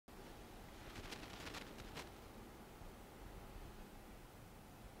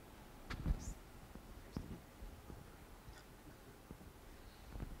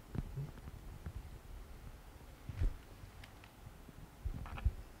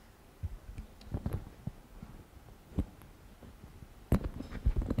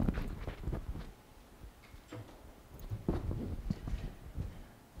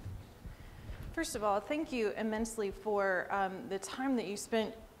First of all, thank you immensely for the time that you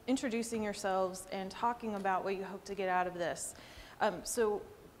spent introducing yourselves and talking about what you hope to get out of this. So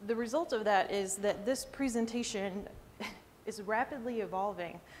the result of that is that this presentation is rapidly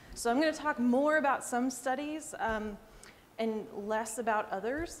evolving. So I'm going to talk more about some studies and less about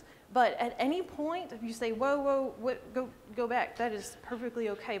others. But at any point, if you say, whoa, go back, that is perfectly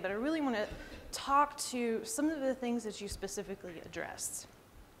okay. But I really want to talk to some of the things that you specifically addressed.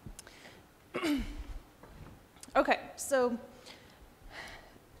 Okay, so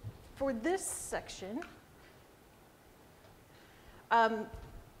for this section, we're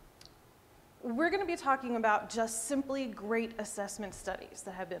going to be talking about just simply great assessment studies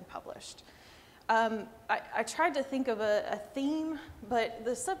that have been published. I tried to think of a theme, but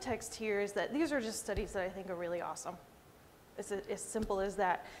the subtext here is that these are just studies that I think are really awesome. It's as simple as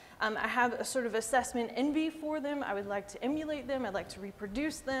that. I have a sort of assessment envy for them. I would like to emulate them. I'd like to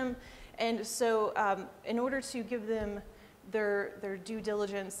reproduce them. And so in order to give them their due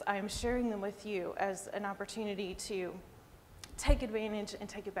diligence, I am sharing them with you as an opportunity to take advantage and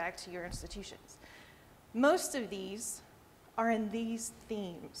take it back to your institutions. Most of these are in these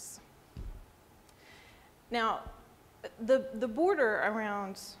themes. Now, the border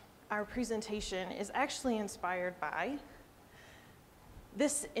around our presentation is actually inspired by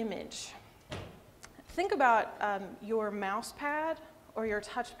this image. Think about your mouse pad or your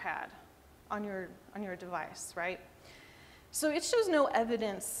touch pad on your device, right? So it shows no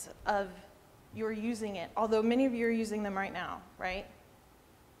evidence of your using it, although many of you are using them right now, right?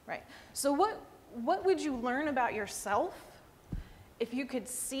 Right. So what would you learn about yourself if you could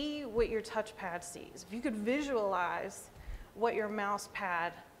see what your touch pad sees? If you could visualize what your mouse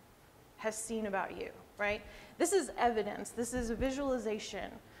pad has seen about you, right? This is evidence. This is a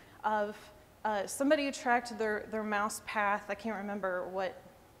visualization of somebody who tracked their mouse path. I can't remember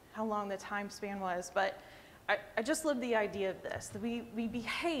how long the time span was, but I just love the idea of this, that we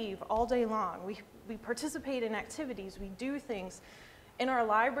behave all day long. We participate in activities, we do things. In our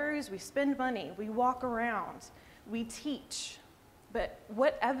libraries, we spend money, we walk around, we teach. But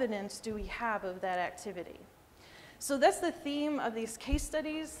what evidence do we have of that activity? So that's the theme of these case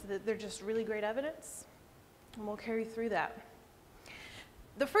studies, that they're just really great evidence, and we'll carry through that.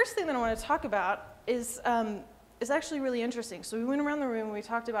 The first thing that I want to talk about is actually really interesting. So we went around the room and we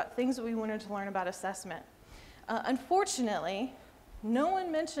talked about things that we wanted to learn about assessment. Unfortunately, no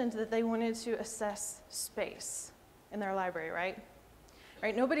one mentioned that they wanted to assess space in their library, right?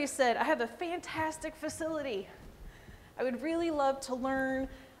 Right? Nobody said, I have a fantastic facility. I would really love to learn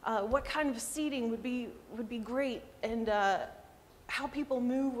what kind of seating would be great and how people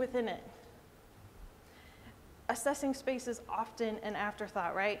move within it. Assessing space is often an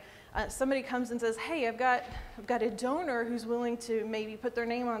afterthought, right? Somebody comes and says, hey, I've got a donor who's willing to maybe put their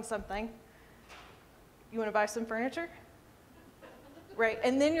name on something. You want to buy some furniture? Right,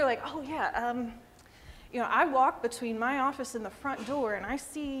 and then you're like, oh yeah, I walk between my office and the front door and I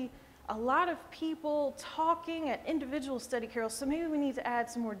see a lot of people talking at individual study carrels, so maybe we need to add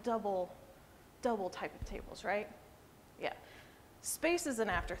some more double type of tables, right? Yeah. Space is an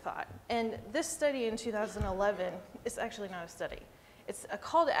afterthought, and this study in 2011 is actually not a study. It's a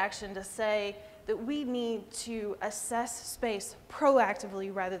call to action to say that we need to assess space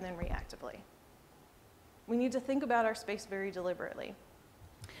proactively rather than reactively. We need to think about our space very deliberately.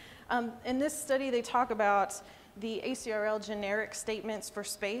 In this study, they talk about the ACRL generic statements for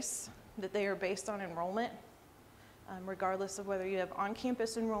space, that they are based on enrollment, regardless of whether you have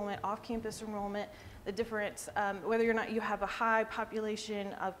on-campus enrollment, off-campus enrollment, the different, whether or not you have a high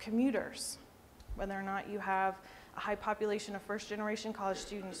population of commuters, whether or not you have a high population of first-generation college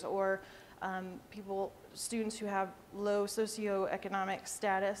students or students who have low socioeconomic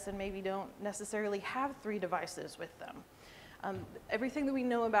status and maybe don't necessarily have 3 devices with them. Everything that we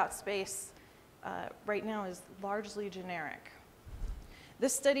know about space right now is largely generic.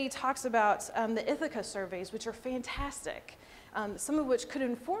 This study talks about the Ithaca surveys, which are fantastic, some of which could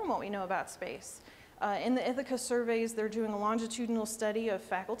inform what we know about space. In the Ithaca surveys, they're doing a longitudinal study of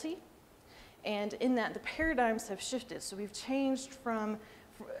faculty, and in that, the paradigms have shifted. So we've changed from,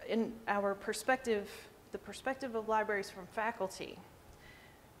 in our perspective, the perspective of libraries from faculty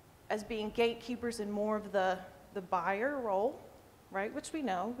as being gatekeepers in more of the buyer role, right? Which we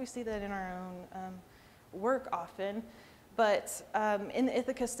know, we see that in our own work often. But in the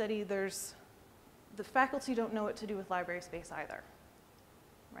Ithaca study, the faculty don't know what to do with library space either,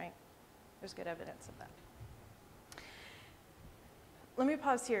 right? There's good evidence of that. Let me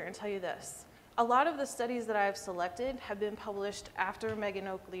pause here and tell you this. A lot of the studies that I have selected have been published after Megan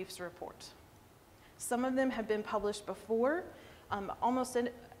Oakleaf's report. Some of them have been published before.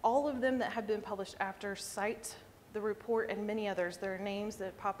 all of them that have been published after cite the report and many others. There are names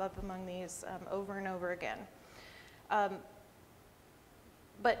that pop up among these over and over again.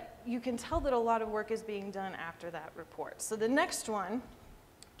 But you can tell that a lot of work is being done after that report. So the next one,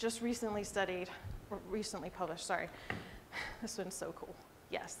 just recently studied, or recently published, sorry. This one's so cool.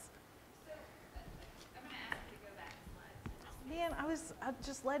 Yes? So, I'm going to ask you to go back a slide. Man, I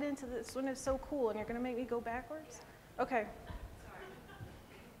just led into this one. It's so cool, and you're going to make me go backwards? Yeah. Okay. Sorry.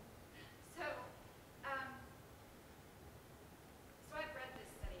 So, so I've read this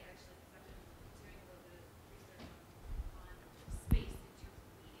study actually because I've been doing a little bit of research on space in terms of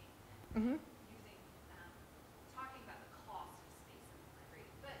reading and Mm-hmm. using, talking about the cost of space in the library.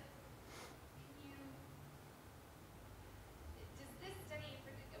 But can you, does this study,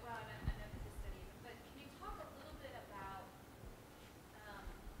 well, I know that this study isn't, but can you talk a little bit about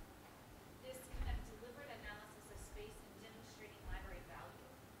this kind of deliberate analysis of space and demonstrating library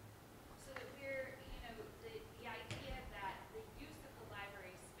value? So that we're, the idea that the use of the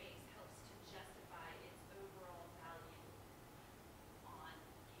library space helps to justify its overall value on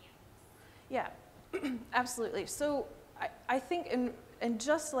campus. Yeah, absolutely. So I think, and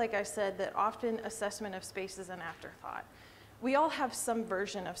just like I said, that often assessment of space is an afterthought. We all have some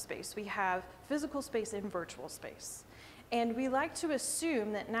version of space. We have physical space and virtual space. And we like to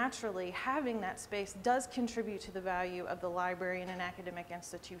assume that naturally having that space does contribute to the value of the library in an academic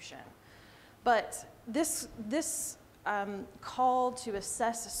institution. But this call to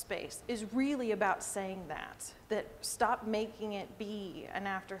assess space is really about saying that stop making it be an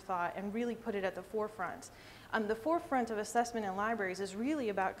afterthought and really put it at the forefront. The forefront of assessment in libraries is really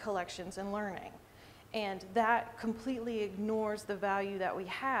about collections and learning. And that completely ignores the value that we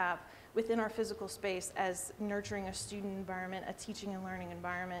have within our physical space as nurturing a student environment, a teaching and learning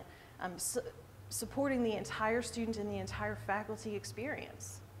environment, supporting the entire student and the entire faculty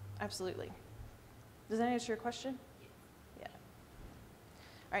experience. Absolutely. Does that answer your question? Yeah.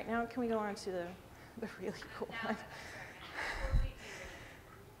 All right, now can we go on to the really cool one?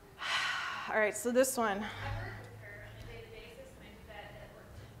 All right, so this one. I work with her on a daily basis, and I do that at work.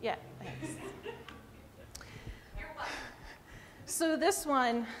 Yeah, thanks. You're welcome. So this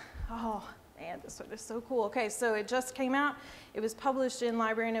one, oh man, this one is so cool. Okay, so it just came out. It was published in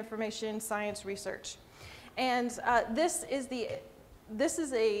Library and Information Science Research. And this is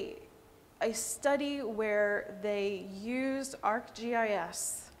a study where they used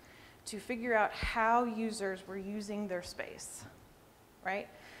ArcGIS to figure out how users were using their space, right?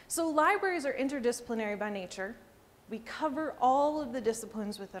 So libraries are interdisciplinary by nature. We cover all of the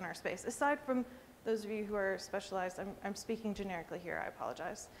disciplines within our space, aside from those of you who are specialized. I'm speaking generically here, I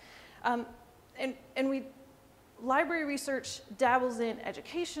apologize. Library research dabbles in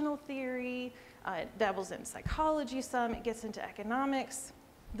educational theory, it dabbles in psychology some, it gets into economics.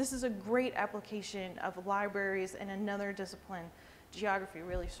 This is a great application of libraries and another discipline, geography,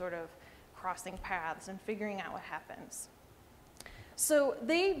 really sort of crossing paths and figuring out what happens. So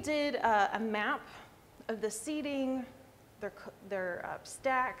they did a map of the seating, their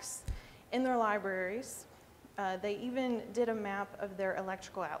stacks in their libraries. They even did a map of their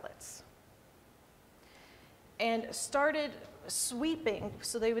electrical outlets. And started sweeping,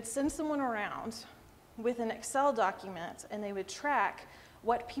 so they would send someone around with an Excel document and they would track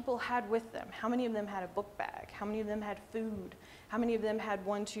what people had with them. How many of them had a book bag? How many of them had food? How many of them had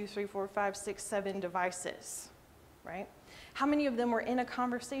 1, 2, 3, 4, 5, 6, 7 devices, right? How many of them were in a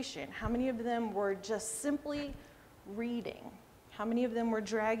conversation? How many of them were just simply reading? How many of them were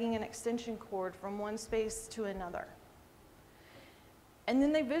dragging an extension cord from one space to another? And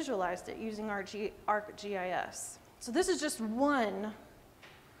then they visualized it using ArcGIS. So this is just one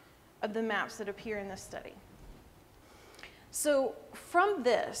of the maps that appear in this study. So from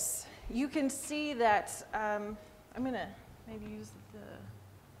this, you can see that, I'm going to maybe use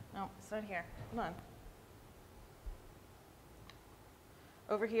no, it's not here. Hold on.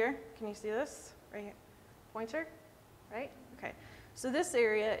 Over here, can you see this? Right here, pointer, right? Okay, so this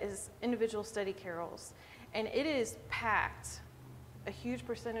area is individual study carrels, and it is packed a huge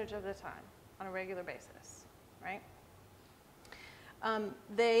percentage of the time on a regular basis, right?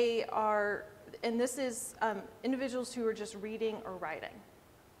 They are, and this is individuals who are just reading or writing.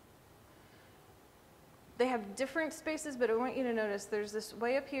 They have different spaces, but I want you to notice there's this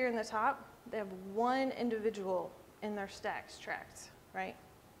way up here in the top, they have one individual in their stacks tracked, right?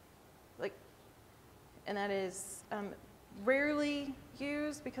 And that is rarely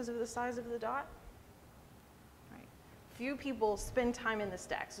used because of the size of the dot. Right? Few people spend time in the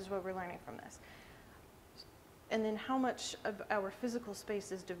stacks is what we're learning from this. And then how much of our physical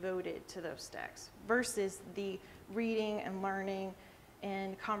space is devoted to those stacks versus the reading and learning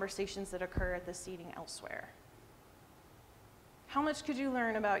and conversations that occur at the seating elsewhere. How much could you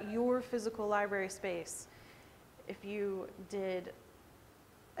learn about your physical library space if you did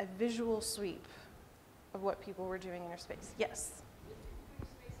a visual sweep of what people were doing in your space? Yes? Space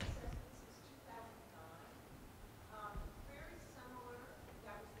assessment since 2009. Very similar.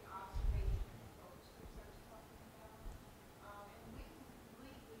 That was the observation and focus groups I was talking about. And we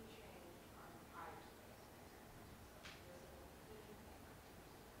completely changed our entire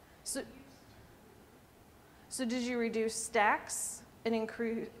space. So did you reduce stacks and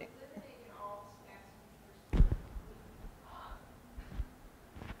increase? Eliminated all stacks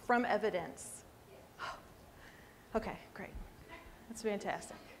From evidence. Yes. Okay, great. That's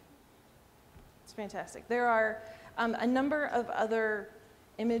fantastic. It's fantastic. There are a number of other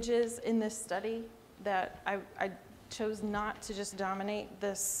images in this study that I chose not to just dominate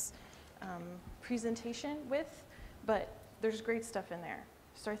this presentation with, but there's great stuff in there.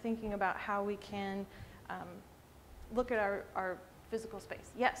 Start thinking about how we can look at our physical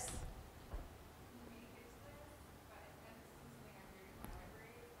space. Yes?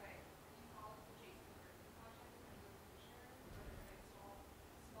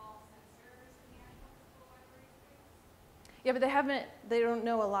 Yeah, but they don't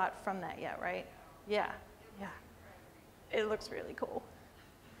know a lot from that yet, right? Yeah, yeah. It looks really cool.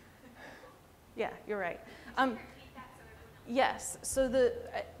 Yeah, you're right. Yes, so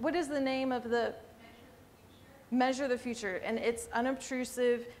what is the name of the? Measure the Future, and it's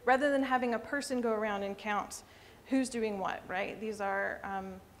unobtrusive, rather than having a person go around and count who's doing what, right? These are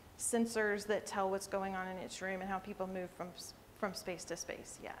sensors that tell what's going on in each room and how people move from space to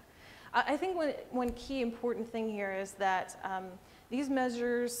space, yeah. I think one key important thing here is that these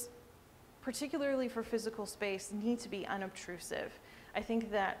measures, particularly for physical space, need to be unobtrusive. I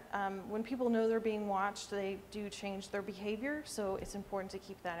think that when people know they're being watched, they do change their behavior, so it's important to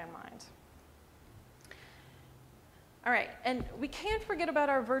keep that in mind. All right, and we can't forget about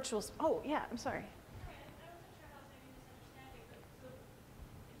our virtual, oh yeah, I'm sorry.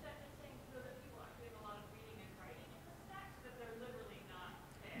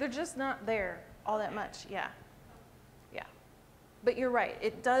 They're just not there all that much, yeah. Yeah. But you're right,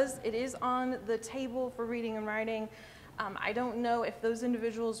 it is on the table for reading and writing. I don't know if those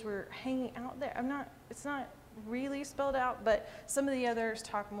individuals were hanging out there. It's not really spelled out, but some of the others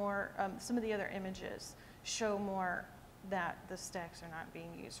talk more, some of the other images show more that the stacks are not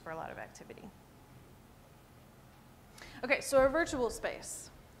being used for a lot of activity. Okay, so our virtual space,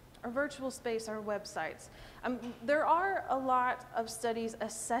 our websites. There are a lot of studies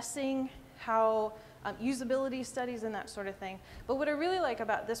assessing how usability studies and that sort of thing. But what I really like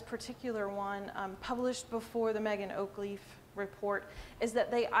about this particular one, published before the Megan Oakleaf report, is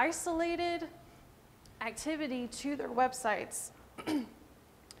that they isolated activity to their websites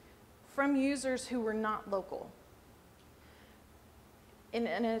from users who were not local, in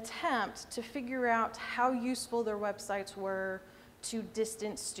an attempt to figure out how useful their websites were to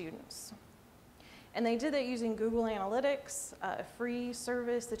distant students. And they did that using Google Analytics, a free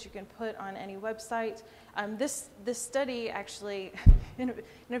service that you can put on any website. This study actually, in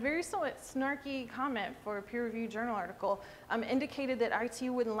a very somewhat snarky comment for a peer-reviewed journal article, indicated that IT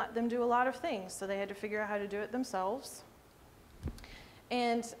wouldn't let them do a lot of things, so they had to figure out how to do it themselves.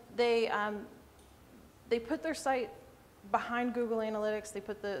 And they put their site behind Google Analytics. They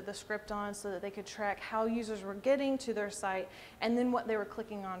put the script on so that they could track how users were getting to their site and then what they were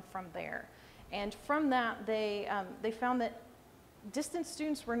clicking on from there. And from that, they found that distant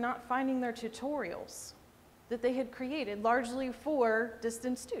students were not finding their tutorials that they had created largely for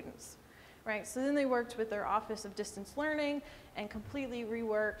distant students, right? So then they worked with their Office of Distance Learning and completely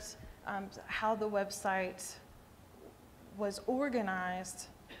reworked how the website was organized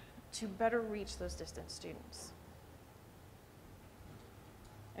to better reach those distant students.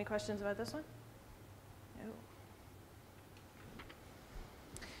 Any questions about this one? No.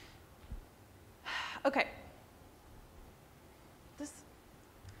 Okay.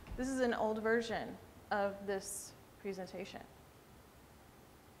 This is an old version of this presentation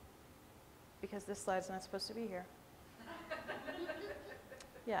because this slide's not supposed to be here.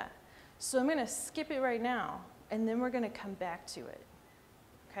 Yeah. So I'm going to skip it right now, and then we're going to come back to it.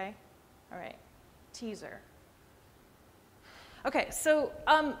 Okay? All right. Teaser. Okay, so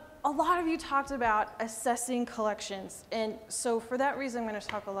a lot of you talked about assessing collections, and so for that reason, I'm going to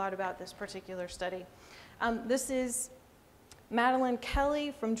talk a lot about this particular study. This is Madeline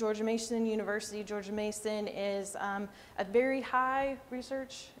Kelly from George Mason University. George Mason is a very high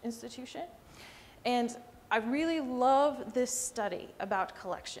research institution, and I really love this study about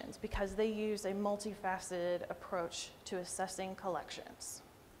collections because they use a multifaceted approach to assessing collections.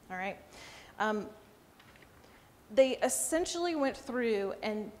 All right. They essentially went through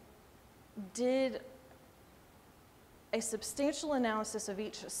and did a substantial analysis of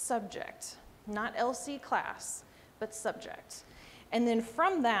each subject, not LC class, but subject. And then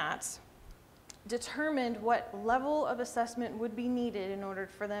from that, determined what level of assessment would be needed in order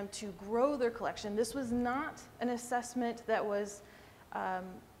for them to grow their collection. This was not an assessment that was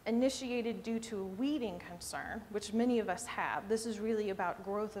initiated due to a weeding concern, which many of us have. This is really about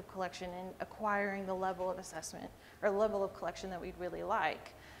growth of collection and acquiring the level of assessment or level of collection that we'd really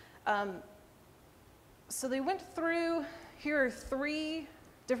like. So they went through, here are 3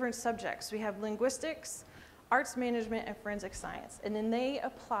 different subjects. We have linguistics, arts management, and forensic science. And then they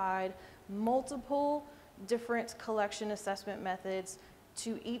applied multiple different collection assessment methods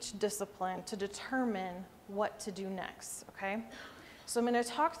to each discipline to determine what to do next, okay? So I'm going to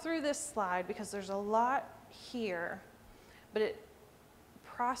talk through this slide because there's a lot here, but it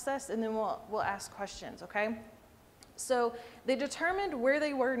process and then we'll ask questions, okay? So they determined where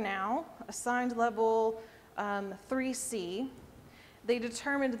they were now, assigned level 3C. They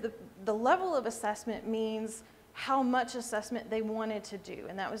determined the level of assessment means how much assessment they wanted to do,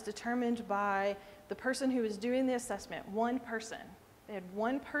 and that was determined by the person who was doing the assessment, one person. They had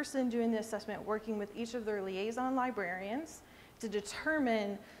one person doing the assessment working with each of their liaison librarians to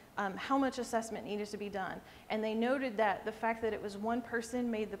determine how much assessment needed to be done. And they noted that the fact that it was one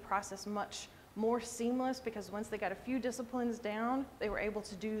person made the process much more seamless because once they got a few disciplines down, they were able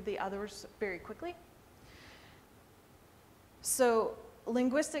to do the others very quickly. So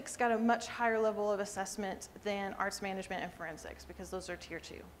linguistics got a much higher level of assessment than arts management and forensics because those are tier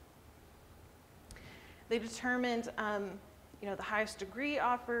 2. They determined the highest degree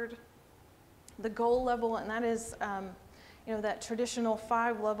offered, the goal level, and that is that traditional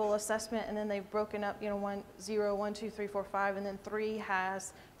 5-level assessment, and then they've broken up 1, 0, 1, 2, 3, 4, 5, and then 3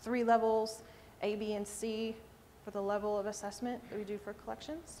 has 3 levels, A, B, and C for the level of assessment that we do for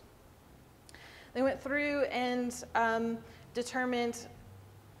collections. They went through and determined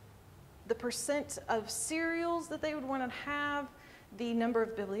the percent of serials that they would want to have, the number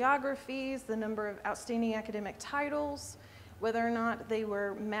of bibliographies, the number of outstanding academic titles, whether or not they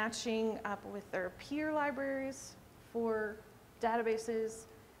were matching up with their peer libraries for databases,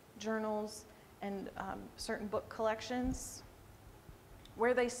 journals, and certain book collections,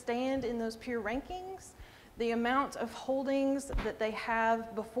 where they stand in those peer rankings, the amount of holdings that they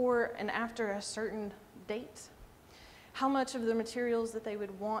have before and after a certain date, how much of the materials that they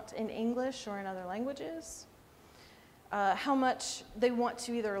would want in English or in other languages, how much they want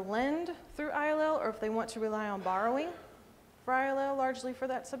to either lend through ILL or if they want to rely on borrowing for ILL largely for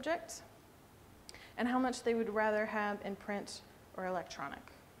that subject, and how much they would rather have in print or electronic.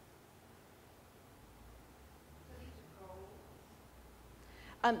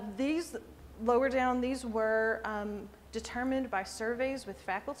 These, lower down, these were determined by surveys with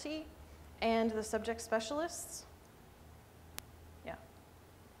faculty and the subject specialists. Yeah.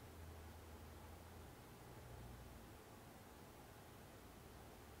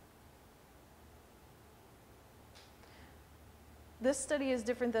 This study is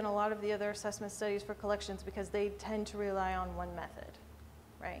different than a lot of the other assessment studies for collections because they tend to rely on one method,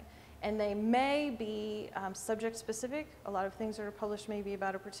 right? And they may be subject specific. A lot of things that are published may be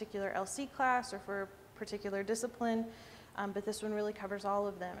about a particular LC class or for a particular discipline, but this one really covers all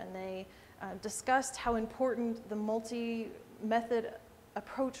of them. And they discussed how important the multi-method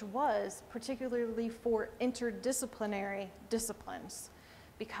approach was, particularly for interdisciplinary disciplines,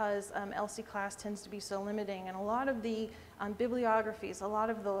 because LC class tends to be so limiting. And a lot of the bibliographies, a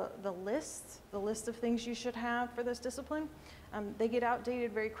lot of the list of things you should have for this discipline, they get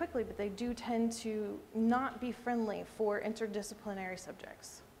outdated very quickly, but they do tend to not be friendly for interdisciplinary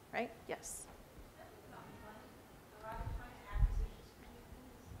subjects, right? Yes?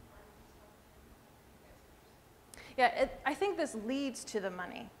 Yeah, I think this leads to the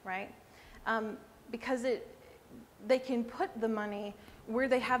money, right? Because they can put the money where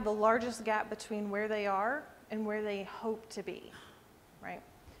they have the largest gap between where they are and where they hope to be, right?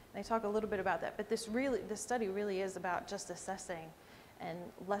 They talk a little bit about that, but this study really is about just assessing and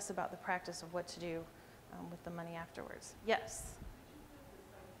less about the practice of what to do with the money afterwards. Yes?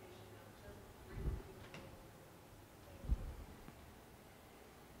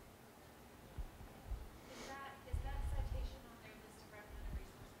 Is that citation on their list of recommended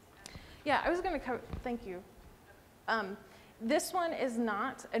resources? Yeah, I was going to cover, thank you. This one is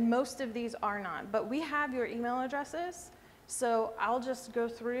not, and most of these are not, but we have your email addresses. So I'll just go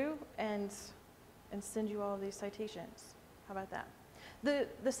through and and send you all of these citations. How about that?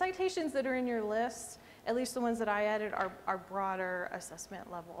 The citations that are in your list, at least the ones that I added, are broader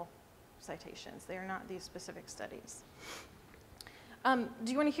assessment level citations. They are not these specific studies.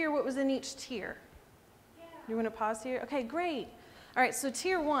 Do you want to hear what was in each tier? Yeah. You want to pause here? Okay, great. All right, so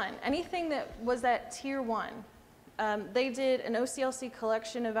tier 1, anything that was at tier 1, they did an OCLC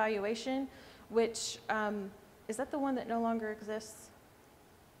collection evaluation, which, is that the one that no longer exists?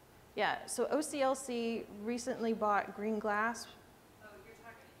 Yeah, so OCLC recently bought Green Glass. Oh, you're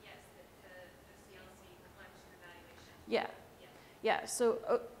talking, yes, the OCLC collection evaluation. Yeah. Yeah,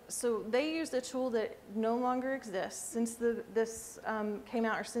 so they used a tool that no longer exists. Since this came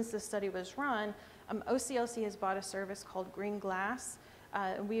out, or since this study was run, OCLC has bought a service called Green Glass.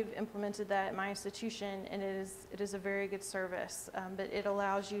 We've implemented that at my institution, and it is a very good service. But it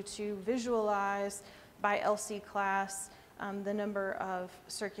allows you to visualize by LC class the number of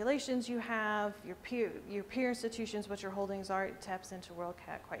circulations you have, your peer institutions, what your holdings are. It taps into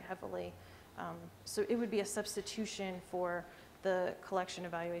WorldCat quite heavily. So it would be a substitution for the collection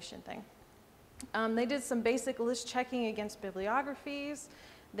evaluation thing. They did some basic list checking against bibliographies.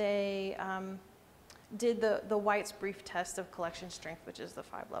 They did the White's brief test of collection strength, which is the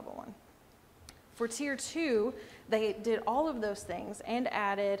 5-level one. For tier 2, they did all of those things and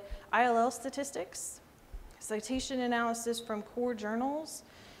added ILL statistics, citation analysis from core journals,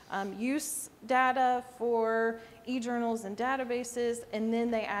 use data for e-journals and databases, and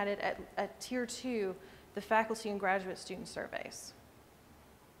then they added at tier 2 the faculty and graduate student surveys.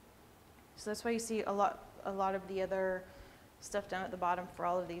 So that's why you see a lot of the other stuff down at the bottom for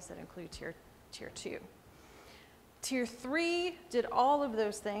all of these that include tier 2. Tier 3 did all of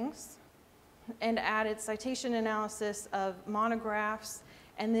those things and added citation analysis of monographs,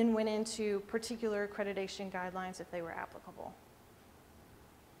 and then went into particular accreditation guidelines if they were applicable.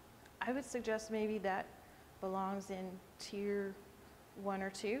 I would suggest maybe that belongs in tier 1 or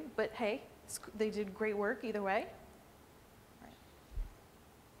 2, but hey, they did great work either way.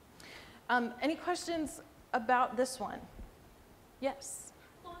 Right. Any questions about this one? Yes?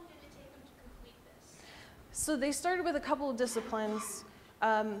 How long did it take them to complete this? So they started with a couple of disciplines,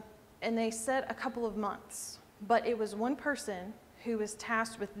 and they said a couple of months, but it was one person who was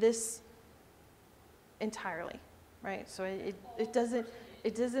tasked with this entirely, right? So it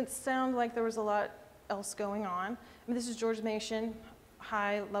doesn't sound like there was a lot else going on. I mean, this is George Mason,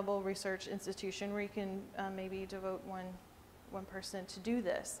 high-level research institution where you can maybe devote one person to do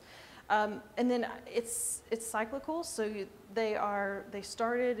this. And then it's cyclical, so they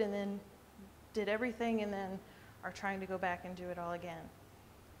started and then did everything and then are trying to go back and do it all again.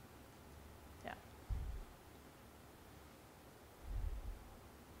 Yeah.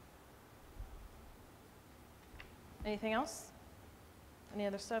 Anything else? Any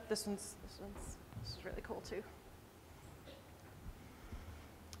other stuff? This is really cool too.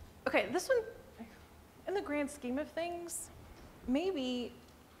 Okay, this one, in the grand scheme of things, maybe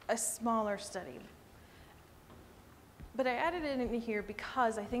a smaller study. But I added it in here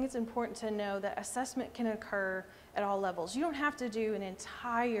because I think it's important to know that assessment can occur at all levels. You don't have to do an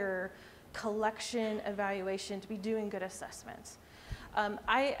entire collection evaluation to be doing good assessments.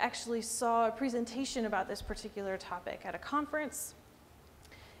 I actually saw a presentation about this particular topic at a conference,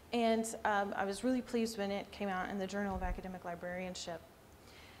 and I was really pleased when it came out in the Journal of Academic Librarianship.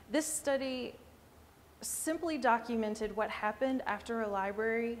 This study simply documented what happened after a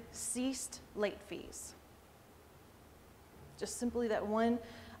library ceased late fees. Just simply that one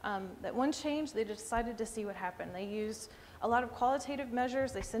change, they decided to see what happened. They used a lot of qualitative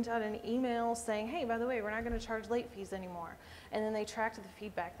measures. They sent out an email saying, hey, by the way, we're not going to charge late fees anymore. And then they tracked the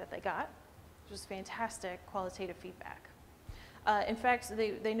feedback that they got, which was fantastic qualitative feedback. In fact,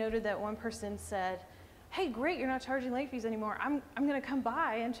 they noted that one person said, hey, great, you're not charging late fees anymore. I'm going to come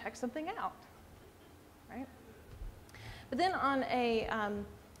by and check something out, right? But then on a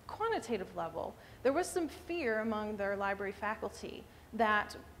quantitative level, there was some fear among their library faculty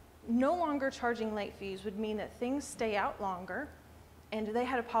that no longer charging late fees would mean that things stay out longer, and they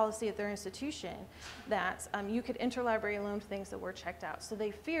had a policy at their institution that you could interlibrary loan things that were checked out. So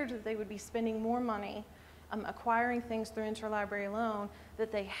they feared that they would be spending more money acquiring things through interlibrary loan that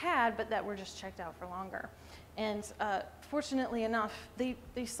they had, but that were just checked out for longer. And fortunately enough,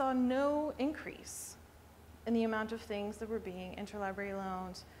 they saw no increase in the amount of things that were being interlibrary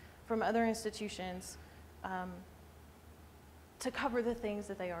loaned from other institutions to cover the things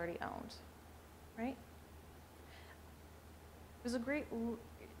that they already owned, right? It was a great,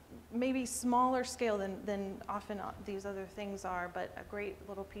 maybe smaller scale than often these other things are, but a great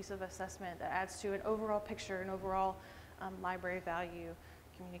little piece of assessment that adds to an overall picture and overall library value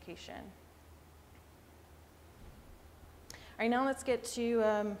communication. right, now let's get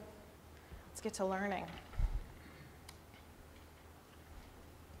to learning.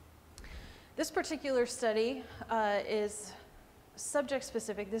 This particular study is subject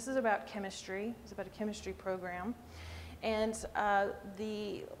specific. This is about chemistry. It's about a chemistry program. And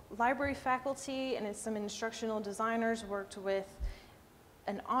the library faculty and some instructional designers worked with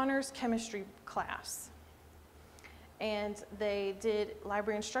an honors chemistry class. And they did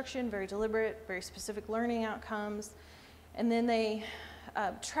library instruction, very deliberate, very specific learning outcomes. And then they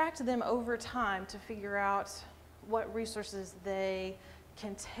tracked them over time to figure out what resources they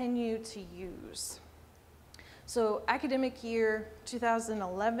continue to use. So academic year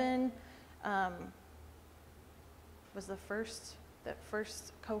 2011 was that first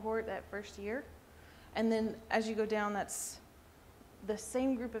cohort, that first year. And then as you go down, that's the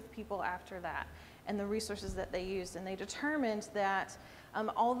same group of people after that and the resources that they used. And they determined that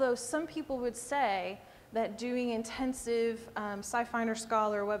although some people would say that doing intensive SciFinder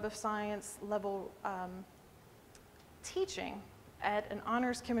Scholar, Web of Science level teaching at an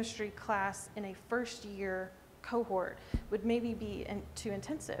honors chemistry class in a first year cohort would maybe be too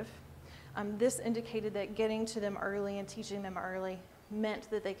intensive. This indicated that getting to them early and teaching them early meant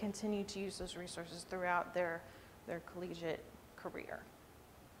that they continued to use those resources throughout their collegiate career,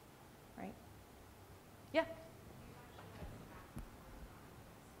 right? Yeah?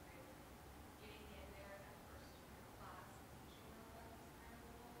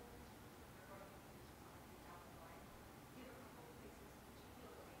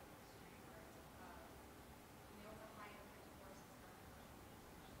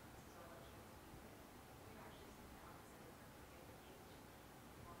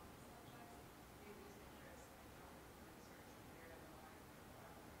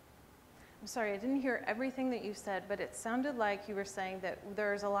 I'm sorry, I didn't hear everything that you said, but it sounded like you were saying that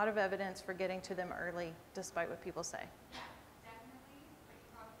there's a lot of evidence for getting to them early, despite what people say. Definitely, but you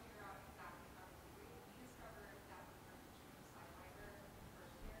got to figure out exactly how to do it. We discovered that we were teaching SciFinder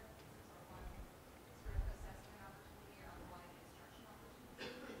first year. This is our one sort of assessment opportunity on one instruction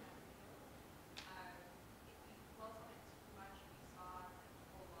opportunity in that field. If we dwelt on it too much, we saw that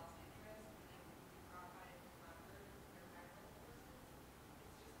people lost interest, and then we brought on it to collaborate with their regular courses.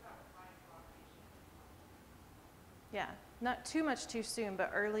 It's just about providing cooperation. Yeah, not too much too soon, but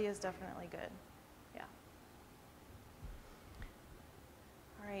early is definitely good. Yeah.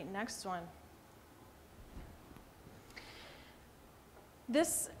 All right, next one.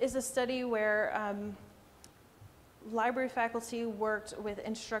 This is a study where library faculty worked with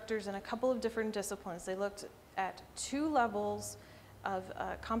instructors in a couple of different disciplines. They looked at 2 levels of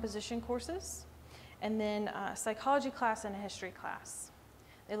composition courses, and then a psychology class and a history class.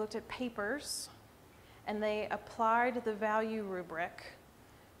 They looked at papers, and they applied the value rubric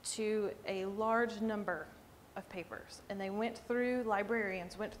to a large number of papers. And they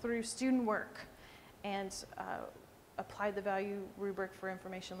librarians went through student work and applied the value rubric for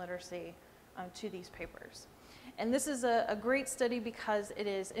information literacy to these papers. And this is a great study because it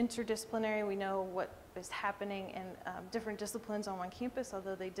is interdisciplinary. We know what is happening in different disciplines on one campus,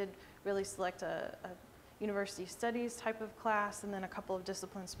 although they did really select a university studies type of class and then a couple of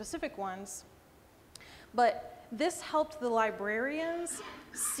discipline-specific ones. But this helped the librarians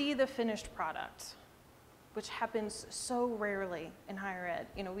see the finished product, which happens so rarely in higher ed.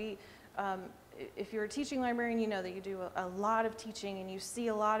 You know, if you're a teaching librarian, you know that you do a lot of teaching and you see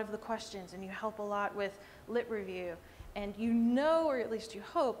a lot of the questions and you help a lot with lit review. And you know, or at least you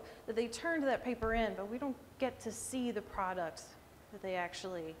hope, that they turned that paper in, but we don't get to see the product that they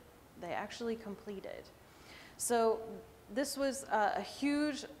actually completed. So this was a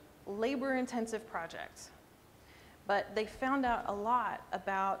huge labor-intensive project, but they found out a lot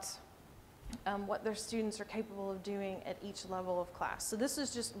about what their students are capable of doing at each level of class. So this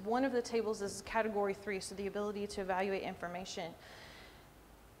is just one of the tables. This is category 3, so the ability to evaluate information.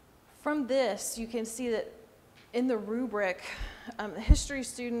 From this, you can see that in the rubric, history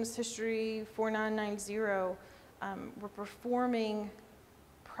students, history 4990, were performing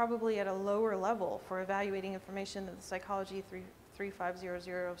probably at a lower level for evaluating information than the psychology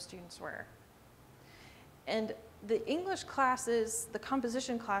 3500 students were. And the English classes, the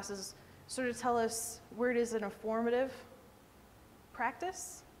composition classes, sort of tell us where it is an formative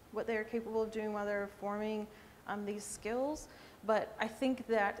practice, what they're capable of doing while they're forming these skills. But I think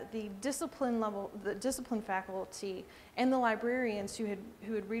that the discipline level, the discipline faculty and the librarians who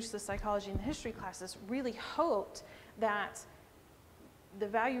had reached the psychology and the history classes really hoped that the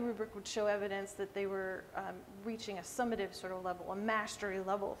value rubric would show evidence that they were reaching a summative sort of level, a mastery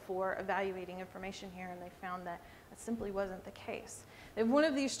level for evaluating information here, and they found that that simply wasn't the case. They have one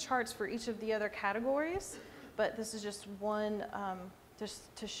of these charts for each of the other categories, but this is just one,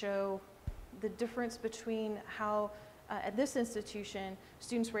 just to show the difference between how at this institution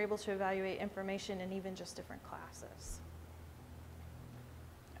students were able to evaluate information in even just different classes.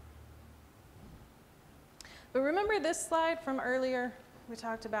 But remember this slide from earlier? We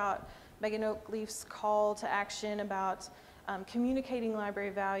talked about Megan Oakleaf's call to action about communicating library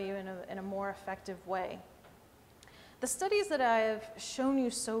value in a more effective way. The studies that I have shown you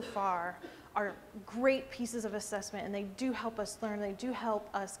so far are great pieces of assessment, and they do help us learn, they do help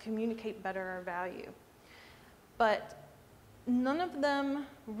us communicate better our value. But none of them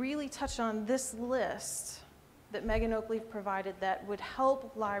really touch on this list that Megan Oakleaf provided that would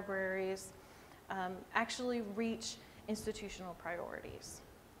help libraries actually reach institutional priorities.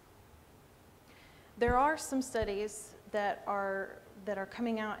 There are some studies that are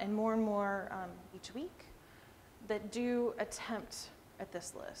coming out, and more each week, that do attempt at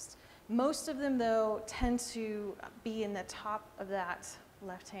this list. Most of them, though, tend to be in the top of that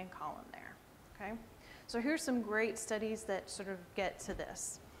left-hand column there, okay? So here's some great studies that sort of get to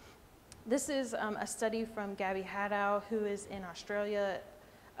this. This is a study from Gabby Haddow, who is in Australia.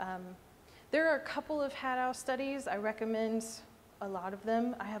 There are a couple of Haddow studies. I recommend a lot of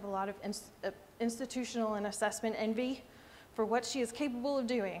them. I have a lot of institutional and assessment envy for what she is capable of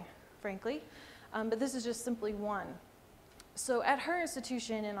doing, frankly. But this is just simply one. So at her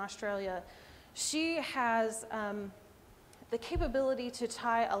institution in Australia, she has the capability to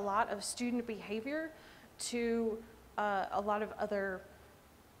tie a lot of student behavior to a lot of other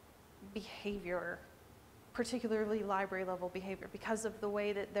behavior, particularly library level behavior, because of the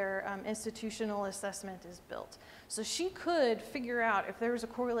way that their institutional assessment is built. So she could figure out if there was a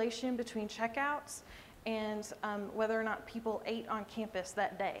correlation between checkouts and whether or not people ate on campus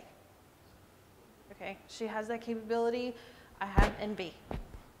that day. Okay, she has that capability. I have envy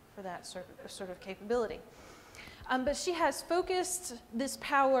for that sort of capability. But she has focused this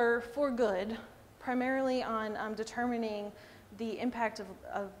power for good, primarily on determining the impact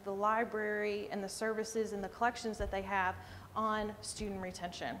of the library and the services and the collections that they have on student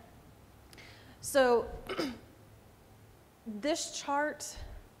retention. So this chart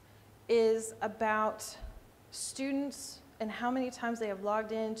is about students and how many times they have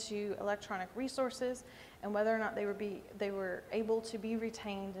logged into electronic resources and whether or not they were able to be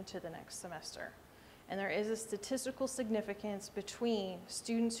retained into the next semester. And there is a statistical significance between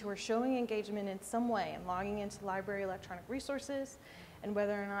students who are showing engagement in some way and logging into library electronic resources and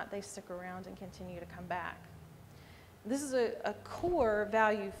whether or not they stick around and continue to come back. This is a core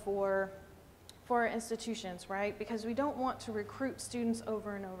value for our institutions, right? Because we don't want to recruit students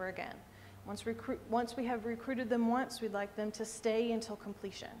over and over again. Once we have recruited them once, we'd like them to stay until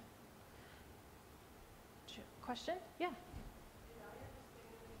completion. Question? Yeah.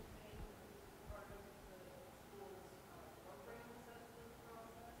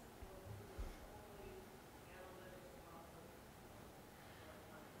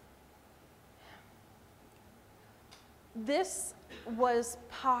 This was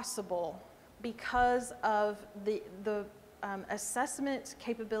possible because of the assessment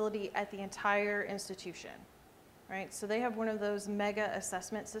capability at the entire institution, right? So they have one of those mega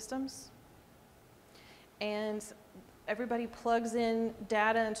assessment systems, and everybody plugs in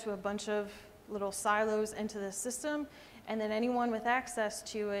data into a bunch of little silos into the system, and then anyone with access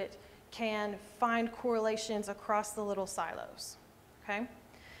to it can find correlations across the little silos, okay?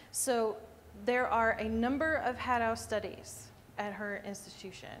 So there are a number of Haddow studies at her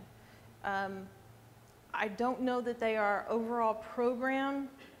institution. I don't know that they are overall program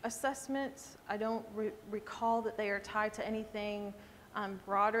assessments. I don't recall that they are tied to anything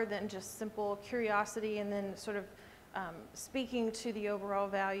broader than just simple curiosity and then sort of speaking to the overall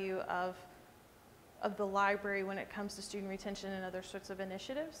value of the library when it comes to student retention and other sorts of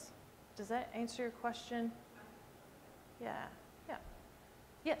initiatives. Does that answer your question? Yeah, yeah.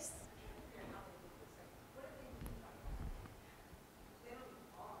 Yes?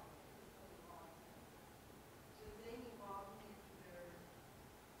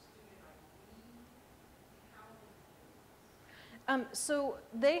 So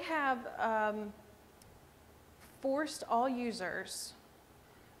they have forced all users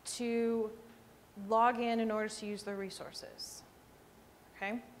to log in order to use their resources,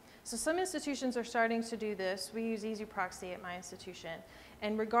 okay? So some institutions are starting to do this. We use Easy Proxy at my institution.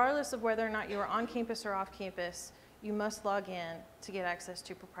 And regardless of whether or not you are on campus or off campus, you must log in to get access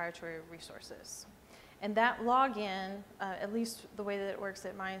to proprietary resources. And that login, at least the way that it works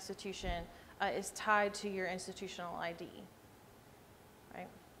at my institution, is tied to your institutional ID. Right?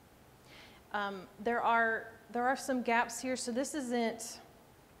 There are some gaps here. So this isn't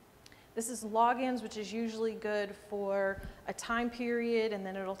This is logins, which is usually good for a time period and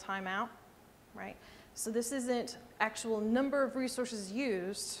then it'll time out, right? So this isn't actual number of resources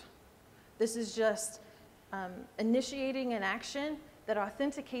used. This is just initiating an action that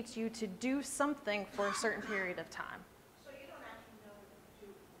authenticates you to do something for a certain period of time. So you don't actually know what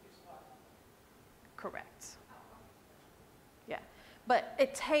you just bought? Correct. Yeah, but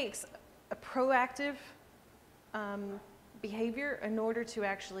it takes a proactive behavior in order to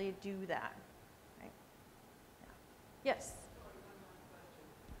actually do that. Right? Yeah. Yes? Sorry, one more question.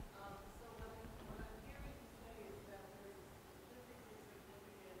 So what I'm hearing you say is that there is a statistically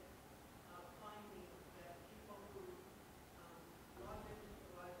significant finding that people who log into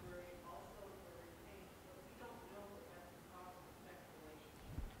the library also were retained, but we don't know that that's a cause-and-effect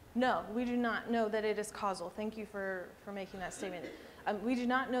relationship. No, we do not know that it is causal. Thank you for making that statement. We do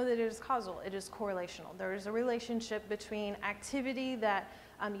not know that it is causal. It is correlational. There is a relationship between activity that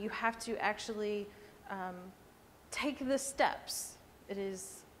you have to actually take the steps. It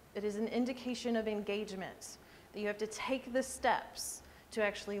is an indication of engagement that you have to take the steps to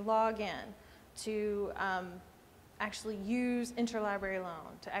actually log in, to actually use interlibrary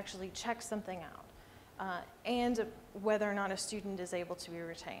loan, to actually check something out, and whether or not a student is able to be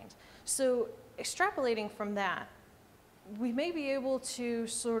retained. So extrapolating from that, we may be able to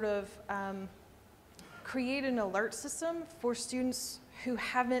sort of create an alert system for students who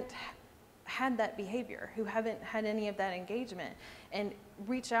haven't had that behavior, who haven't had any of that engagement, and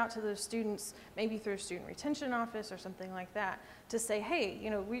reach out to those students, maybe through a student retention office or something like that, to say, hey, you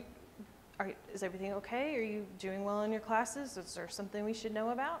know, is everything okay? Are you doing well in your classes? Is there something we should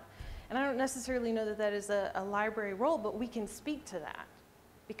know about? And I don't necessarily know that that is a library role, but we can speak to that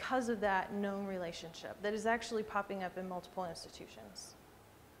because of that known relationship that is actually popping up in multiple institutions.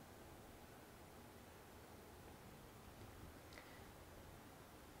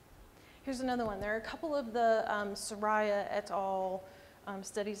 Here's another one. There are a couple of the Soraya et al.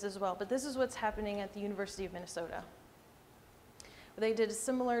 Studies as well, but this is what's happening at the University of Minnesota. They did a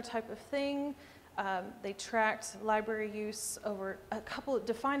similar type of thing. They tracked library use over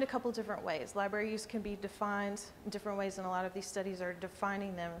defined a couple different ways. Library use can be defined in different ways, and a lot of these studies are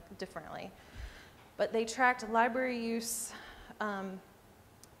defining them differently. But they tracked library use and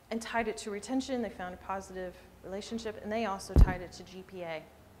tied it to retention. They found a positive relationship, and they also tied it to GPA.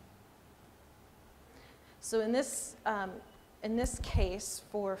 So in this case,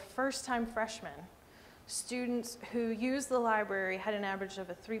 for first-time freshmen, students who used the library had an average of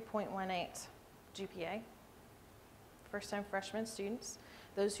a 3.18 GPA. First-time freshman students.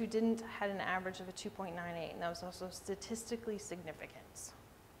 Those who didn't had an average of a 2.98, and that was also statistically significant.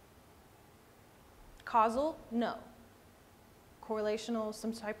 Causal? No. Correlational,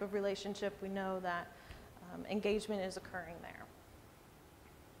 some type of relationship, we know that engagement is occurring there.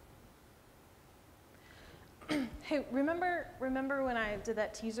 Hey, remember when I did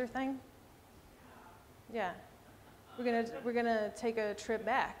that teaser thing? Yeah. We're gonna take a trip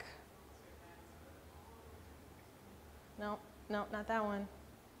back. No, not that one.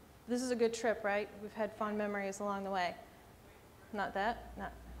 This is a good trip, right? We've had fond memories along the way. Not that?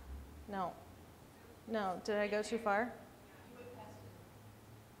 No. Did I go too far?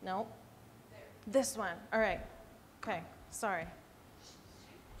 No. This one. All right. Okay. Sorry.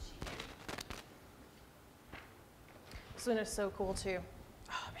 This one is so cool too.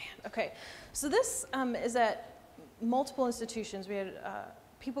 Oh man. Okay. So this is at multiple institutions. We had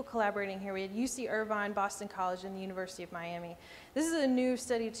people collaborating here. We had UC Irvine, Boston College, and the University of Miami. This is a new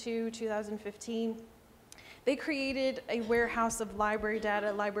study too, 2015. They created a warehouse of library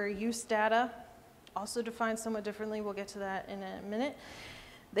data, library use data, also defined somewhat differently. We'll get to that in a minute.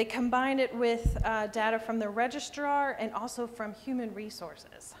 They combined it with data from the registrar and also from human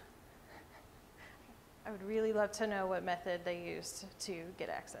resources. I would really love to know what method they used to get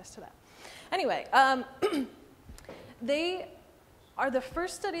access to that. Anyway, they are the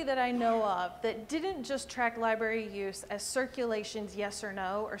first study that I know of that didn't just track library use as circulations yes or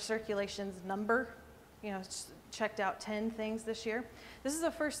no, or circulations number, you know, checked out 10 things this year. This is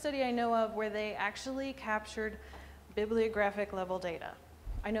the first study I know of where they actually captured bibliographic level data.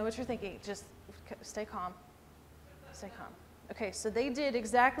 I know what you're thinking, just stay calm, stay calm. Okay, so they did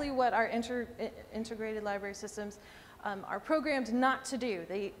exactly what our integrated library systems are programmed not to do.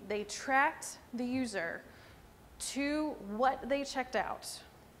 They tracked the user to what they checked out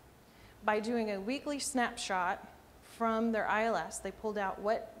by doing a weekly snapshot from their ILS. They pulled out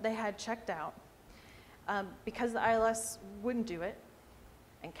what they had checked out because the ILS wouldn't do it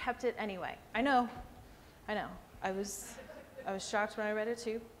and kept it anyway. I know. I was shocked when I read it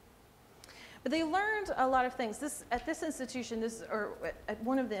too. But they learned a lot of things. At this institution, or at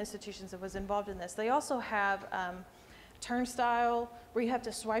one of the institutions that was involved in this, they also have turnstile where you have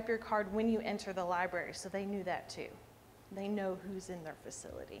to swipe your card when you enter the library, so they knew that too. They know who's in their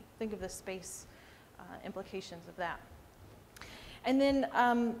facility. Think of the space implications of that. And then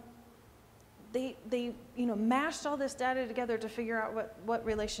they mashed all this data together to figure out what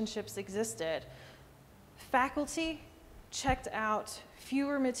relationships existed. Faculty checked out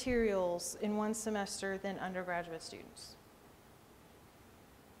fewer materials in one semester than undergraduate students.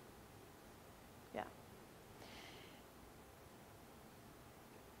 Yeah.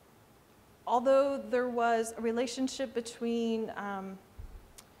 Although there was a relationship between,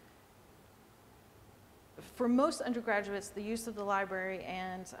 for most undergraduates, the use of the library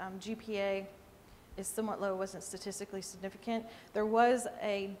and GPA is somewhat low, wasn't statistically significant. There was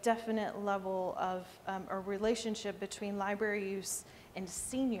a definite level of a relationship between library use and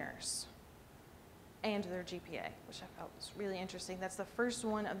seniors and their GPA, which I felt was really interesting. That's the first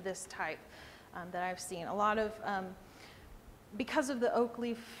one of this type that I've seen. A lot of, because of the Oak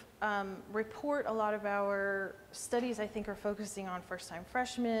Leaf report, a lot of our studies, I think, are focusing on first-time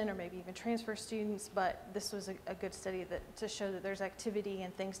freshmen or maybe even transfer students, but this was a good study to show that there's activity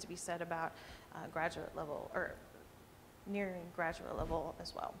and things to be said about graduate level or nearing graduate level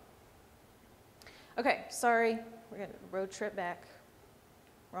as well. Okay, sorry, we're gonna road trip back.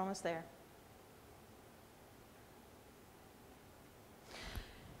 We're almost there.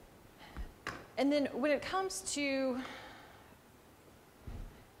 And then when it comes to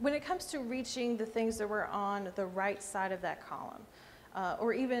reaching the things that were on the right side of that column,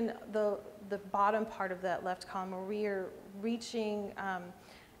 or even the bottom part of that left column, where we are reaching,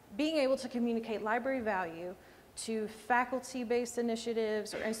 being able to communicate library value to faculty-based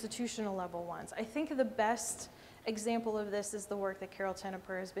initiatives or institutional level ones. I think the best example of this is the work that Carol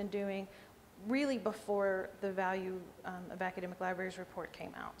Tenneper has been doing really before the Value of Academic Libraries report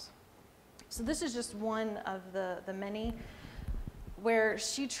came out. So this is just one of the many where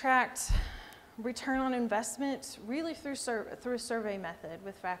she tracked return on investment really through a survey method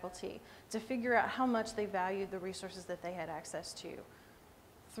with faculty to figure out how much they valued the resources that they had access to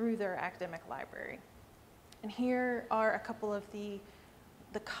through their academic library. And here are a couple of the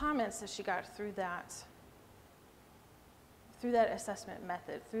comments that she got through that assessment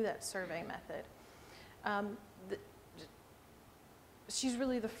method, through that survey method. She's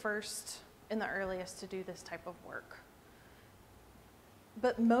really the first and the earliest to do this type of work.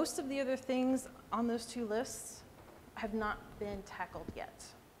 But most of the other things on those two lists have not been tackled yet,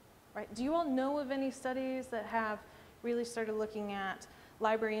 right? Do you all know of any studies that have really started looking at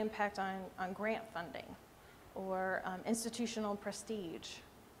library impact on grant funding or institutional prestige?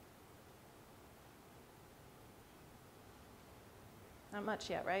 Not much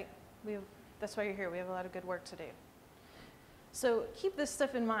yet, right? That's why you're here. We have a lot of good work to do. So keep this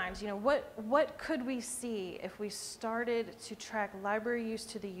stuff in mind. You know, what could we see if we started to track library use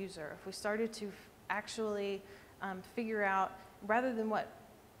to the user? If we started to actually figure out, rather than what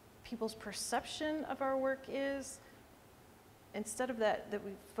people's perception of our work is, instead of that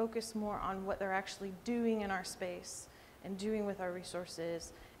we focus more on what they're actually doing in our space and doing with our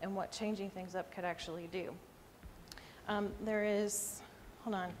resources and what changing things up could actually do. There is,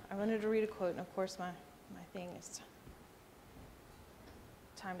 hold on, I wanted to read a quote, and of course my thing is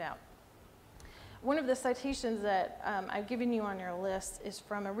timed out. One of the citations that I've given you on your list is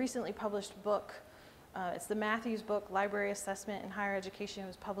from a recently published book. It's the Matthews book, Library Assessment in Higher Education. It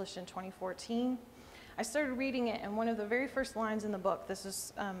was published in 2014. I started reading it, and one of the very first lines in the book, this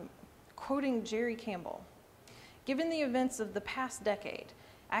is quoting Jerry Campbell. Given the events of the past decade,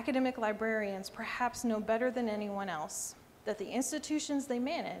 academic librarians perhaps know better than anyone else that the institutions they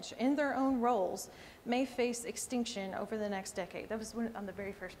manage in their own roles may face extinction over the next decade. That was on the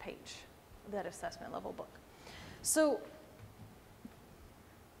very first page of that assessment level book. So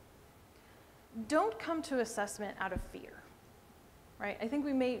don't come to assessment out of fear, right? I think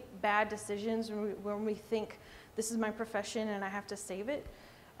we make bad decisions when we think this is my profession and I have to save it.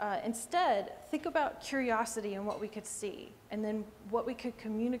 Instead, think about curiosity and what we could see, and then what we could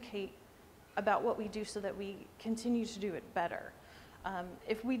communicate about what we do so that we continue to do it better.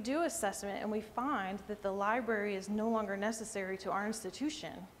 If we do assessment and we find that the library is no longer necessary to our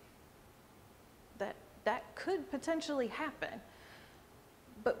institution, that could potentially happen.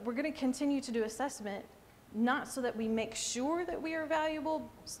 But we're going to continue to do assessment, not so that we make sure that we are valuable,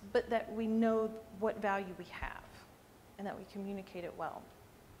 but that we know what value we have and that we communicate it well.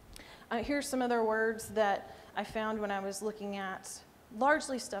 Here's some other words that I found when I was looking at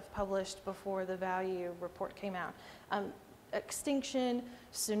largely stuff published before the value report came out. extinction,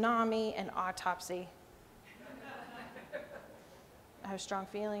 tsunami, and autopsy. I have strong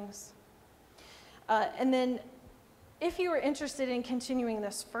feelings. And then if you are interested in continuing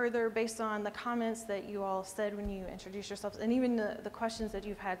this further based on the comments that you all said when you introduced yourselves and even the questions that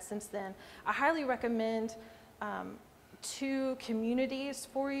you've had since then, I highly recommend 2 communities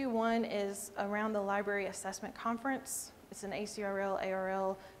for you. One is around the Library Assessment Conference. It's an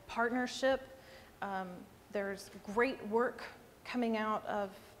ACRL-ARL partnership. There's great work coming out of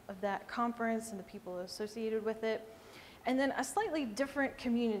that conference and the people associated with it. And then a slightly different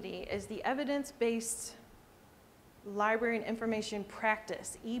community is the Evidence-Based Library and Information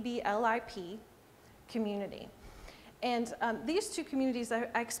Practice, EBLIP community. And these 2 communities, I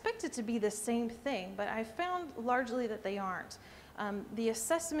expect it to be the same thing, but I found largely that they aren't. The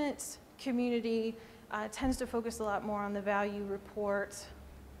assessment community tends to focus a lot more on the value report,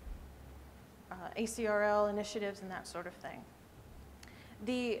 ACRL initiatives, and that sort of thing.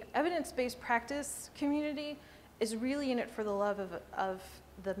 The evidence-based practice community is really in it for the love of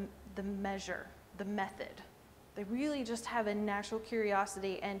the measure, the method. They really just have a natural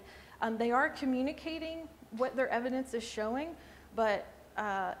curiosity, and they are communicating what their evidence is showing, but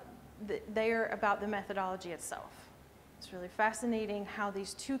they are about the methodology itself. It's really fascinating how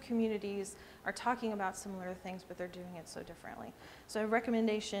these 2 communities are talking about similar things, but they're doing it so differently. So I have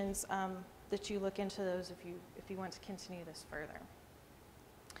recommendations that you look into those if you want to continue this further.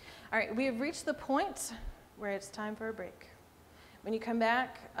 All right, we have reached the point where it's time for a break. When you come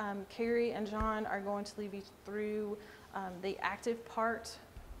back, Carrie and John are going to lead you through the active part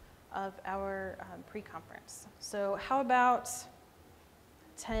of our pre-conference. So how about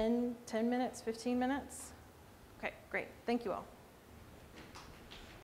 10 minutes, 15 minutes? Okay, great. Thank you all.